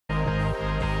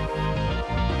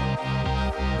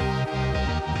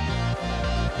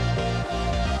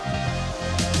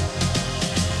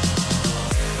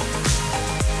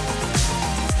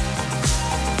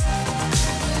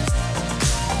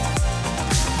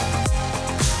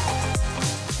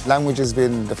Language has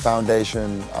been the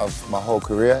foundation of my whole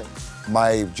career.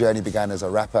 My journey began as a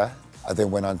rapper. I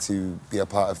then went on to be a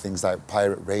part of things like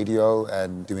pirate radio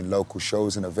and doing local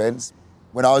shows and events.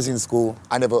 When I was in school,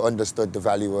 I never understood the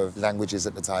value of languages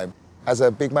at the time. As a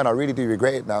big man, I really do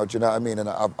regret it now, do you know what I mean? And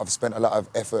I've spent a lot of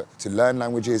effort to learn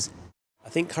languages. I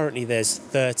think currently there's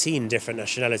 13 different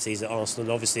nationalities at Arsenal,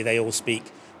 and obviously they all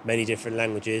speak many different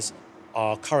languages.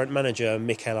 Our current manager,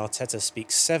 Mikel Arteta,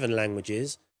 speaks 7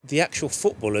 languages. The actual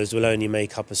footballers will only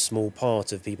make up a small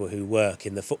part of people who work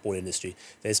in the football industry.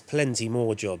 There's plenty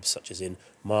more jobs, such as in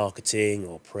marketing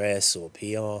or press or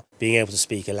PR. Being able to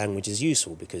speak a language is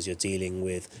useful because you're dealing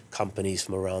with companies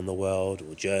from around the world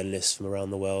or journalists from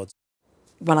around the world.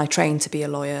 When I trained to be a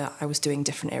lawyer, I was doing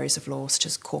different areas of law, such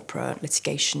as corporate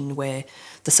litigation, where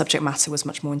the subject matter was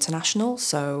much more international.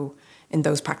 So in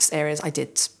those practice areas, I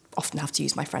did often have to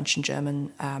use my French and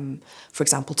German, for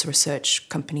example, to research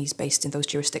companies based in those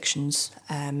jurisdictions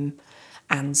and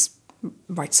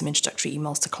write some introductory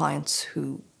emails to clients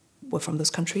who were from those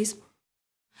countries.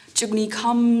 Jugni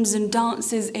comes and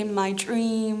dances in my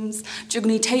dreams.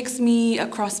 Jugni takes me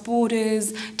across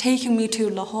borders, taking me to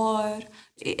Lahore.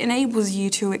 It enables you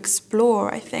to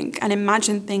explore, I think, and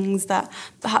imagine things that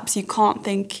perhaps you can't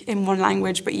think in one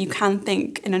language, but you can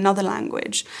think in another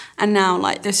language. And now,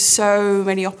 there's so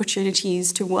many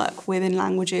opportunities to work within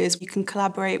languages. You can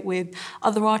collaborate with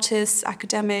other artists,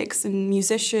 academics, and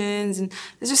musicians, and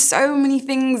there's just so many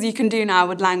things you can do now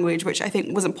with language, which I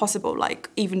think wasn't possible,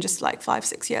 even just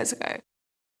 5-6 years ago.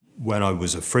 When I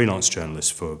was a freelance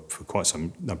journalist for quite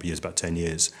some number of years, about 10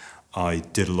 years, I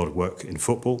did a lot of work in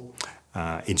football.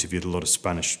 Interviewed a lot of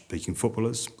Spanish-speaking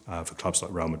footballers for clubs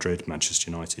like Real Madrid, Manchester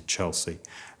United, Chelsea.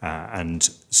 And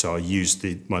so I used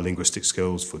my linguistic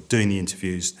skills for doing the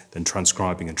interviews, then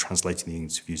transcribing and translating the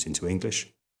interviews into English.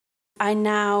 I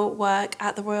now work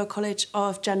at the Royal College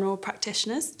of General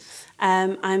Practitioners.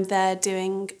 I'm there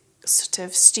doing sort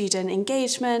of student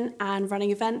engagement and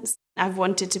running events. I've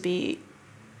wanted to be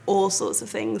all sorts of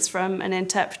things, from an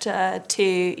interpreter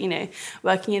to,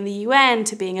 working in the UN,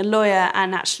 to being a lawyer,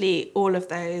 and actually all of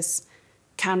those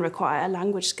can require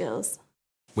language skills.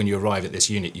 When you arrive at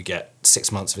this unit, you get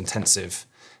 6 months of intensive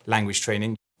language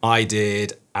training. I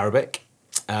did Arabic,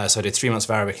 so I did 3 months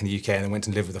of Arabic in the UK and then went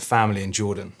and lived with a family in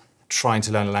Jordan. Trying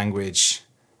to learn a language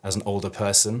as an older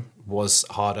person was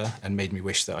harder and made me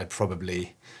wish that I'd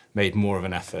probably made more of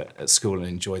an effort at school and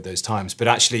enjoyed those times. But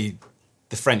actually,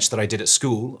 the French that I did at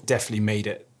school definitely made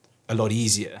it a lot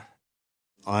easier.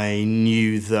 I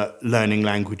knew that learning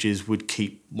languages would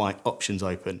keep my options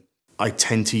open. I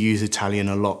tend to use Italian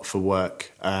a lot for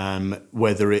work,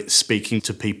 whether it's speaking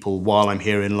to people while I'm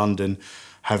here in London,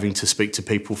 having to speak to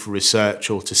people for research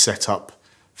or to set up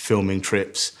filming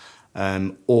trips,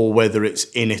 or whether it's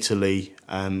in Italy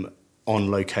on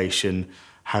location,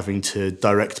 having to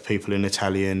direct people in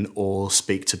Italian or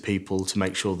speak to people to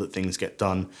make sure that things get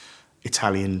done.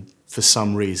 Italian, for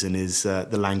some reason, is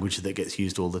the language that gets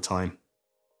used all the time.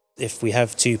 If we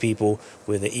have 2 people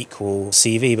with an equal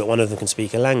CV, but one of them can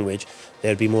speak a language,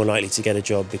 they'd be more likely to get a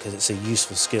job because it's a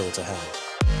useful skill to have.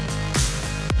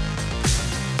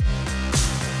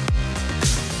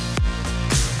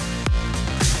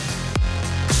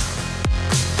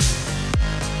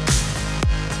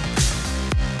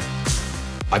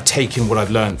 I've taken what I've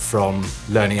learned from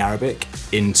learning Arabic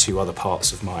into other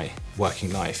parts of my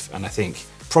working life, and I think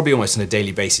probably almost on a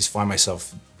daily basis find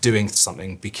myself doing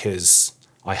something because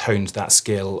I honed that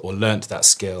skill or learnt that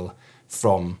skill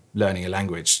from learning a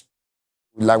language.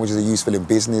 Languages are useful in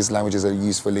business, languages are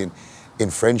useful in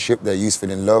friendship, they're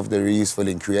useful in love, they're useful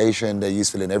in creation, they're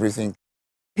useful in everything.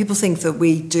 People think that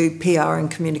we do PR and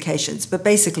communications, but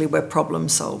basically we're problem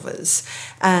solvers.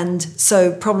 And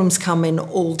so problems come in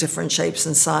all different shapes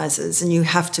and sizes, and you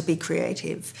have to be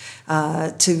creative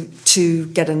to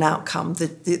get an outcome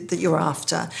that you're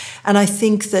after. And I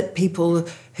think that people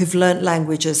who've learnt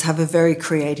languages have a very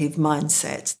creative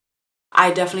mindset. I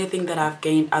definitely think that I've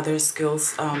gained other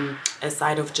skills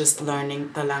aside of just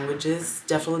learning the languages,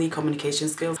 definitely communication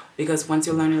skills, because once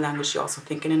you learn a language, you also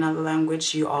think in another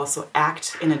language, you also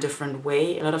act in a different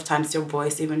way. A lot of times your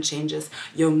voice even changes,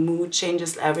 your mood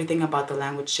changes, everything about the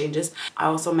language changes. I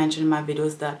also mentioned in my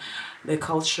videos that the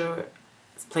culture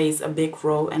plays a big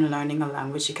role in learning a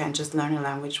language. You can't just learn a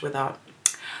language without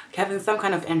having some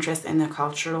kind of interest in the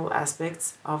cultural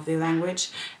aspects of the language.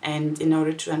 And in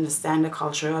order to understand the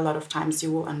culture, a lot of times you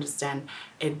will understand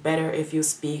it better if you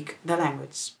speak the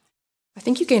language. I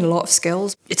think you gain a lot of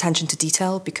skills, attention to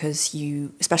detail, because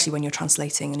you, especially when you're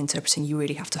translating and interpreting, you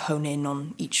really have to hone in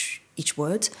on each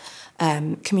word.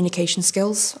 Communication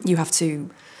skills, you have to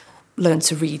learn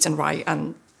to read and write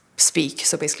and speak,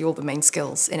 so basically all the main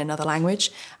skills in another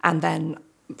language, and then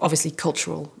obviously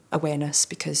cultural awareness,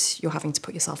 because you're having to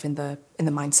put yourself in the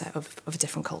mindset of a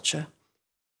different culture.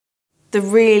 The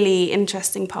really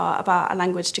interesting part about a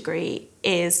language degree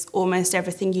is almost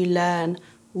everything you learn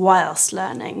whilst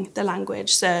learning the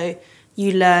language. So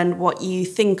you learn what you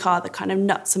think are the kind of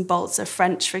nuts and bolts of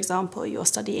French, for example. You're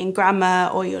studying grammar,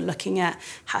 or you're looking at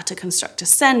how to construct a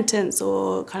sentence,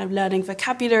 or kind of learning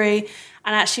vocabulary.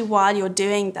 And actually, while you're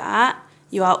doing that,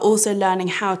 you are also learning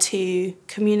how to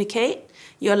communicate.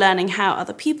 You're learning how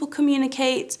other people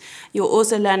communicate. You're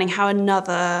also learning how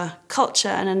another culture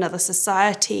and another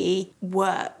society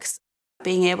works.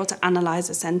 Being able to analyse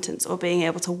a sentence, or being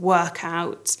able to work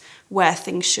out where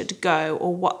things should go,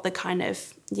 or what the kind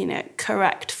of,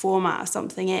 correct format of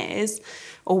something is,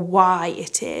 or why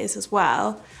it is as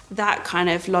well. That kind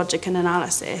of logic and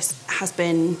analysis has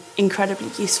been incredibly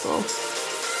useful.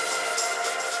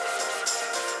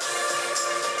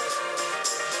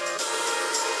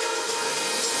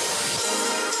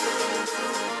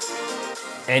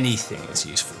 Anything is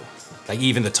useful. Like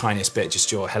even the tiniest bit,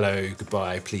 just your hello,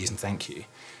 goodbye, please and thank you.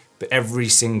 But every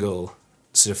single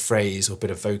sort of phrase or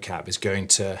bit of vocab is going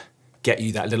to get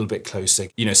you that little bit closer.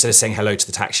 Instead of saying hello to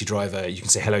the taxi driver, you can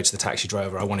say hello to the taxi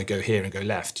driver, I want to go here and go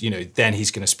left. Then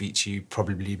he's going to speak to you,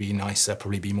 probably be nicer,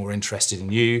 probably be more interested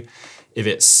in you. If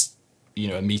it's,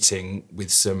 a meeting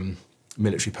with some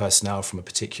military personnel from a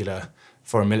particular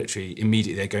foreign military,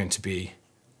 immediately they're going to be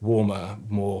warmer,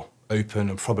 more open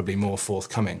and probably more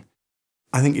forthcoming.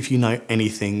 I think if you know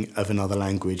anything of another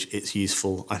language, it's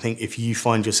useful. I think if you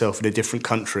find yourself in a different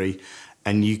country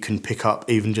and you can pick up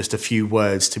even just a few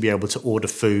words to be able to order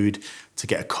food, to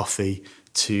get a coffee,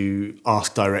 to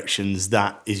ask directions,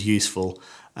 that is useful.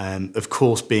 Of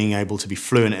course, being able to be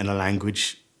fluent in a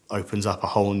language opens up a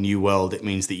whole new world. It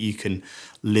means that you can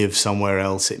live somewhere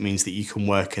else. It means that you can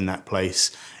work in that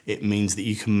place. It means that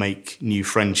you can make new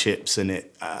friendships, and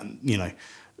it,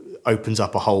 opens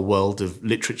up a whole world of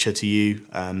literature to you.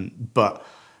 But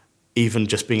even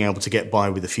just being able to get by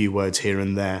with a few words here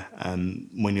and there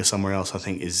when you're somewhere else, I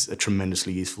think is a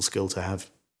tremendously useful skill to have.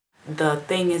 The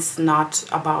thing is not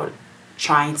about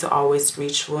trying to always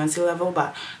reach fluency level,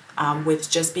 but with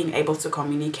just being able to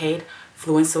communicate,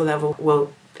 fluency level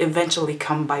will eventually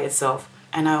come by itself.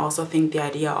 And I also think the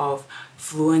idea of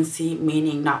fluency,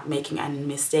 meaning not making any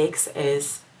mistakes,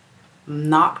 is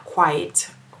not quite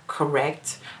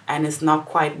correct, and it's not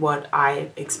quite what I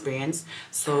experienced.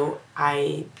 So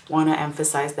I want to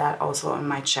emphasize that also on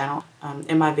my channel.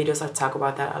 In my videos I talk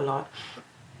about that a lot.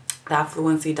 That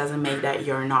fluency doesn't make that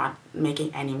you're not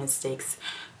making any mistakes.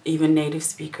 Even native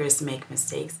speakers make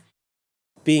mistakes.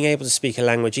 Being able to speak a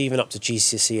language even up to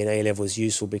GCSE and A-level is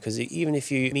useful, because even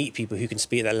if you meet people who can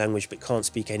speak that language but can't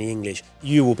speak any English,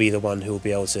 you will be the one who will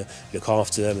be able to look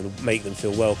after them and make them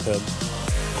feel welcome.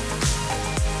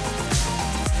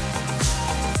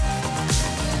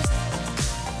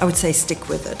 I would say stick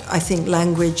with it. I think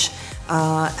language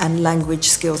and language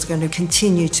skills are going to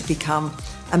continue to become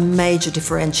a major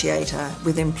differentiator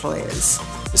with employers.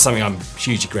 It's something I'm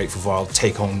hugely grateful for. I'll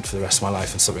take on for the rest of my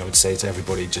life, and something I would say to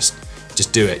everybody, just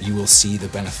do it. You will see the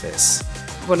benefits.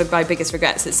 One of my biggest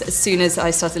regrets is as soon as I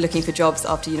started looking for jobs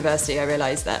after university, I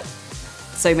realised that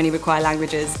so many require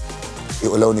languages.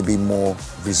 It will only be more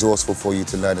resourceful for you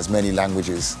to learn as many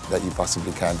languages that you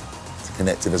possibly can, to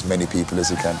connect with as many people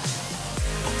as you can.